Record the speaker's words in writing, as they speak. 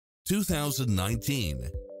2019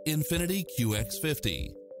 INFINITI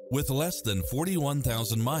QX50. With less than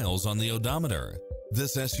 41,000 miles on the odometer,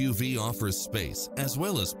 this SUV offers space as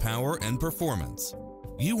well as power and performance.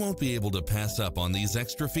 You won't be able to pass up on these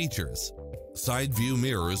extra features: side view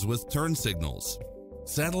mirrors with turn signals,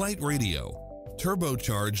 satellite radio,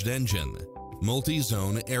 turbocharged engine,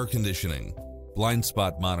 multi-zone air conditioning, blind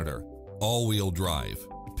spot monitor, all-wheel drive,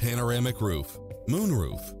 panoramic roof,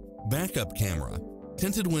 moonroof, backup camera,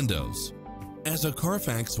 tinted windows. As a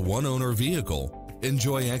Carfax one-owner vehicle,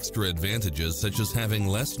 enjoy extra advantages such as having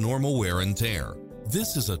less normal wear and tear.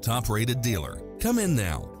 This is a top-rated dealer. Come in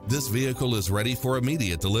now. This vehicle is ready for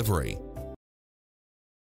immediate delivery.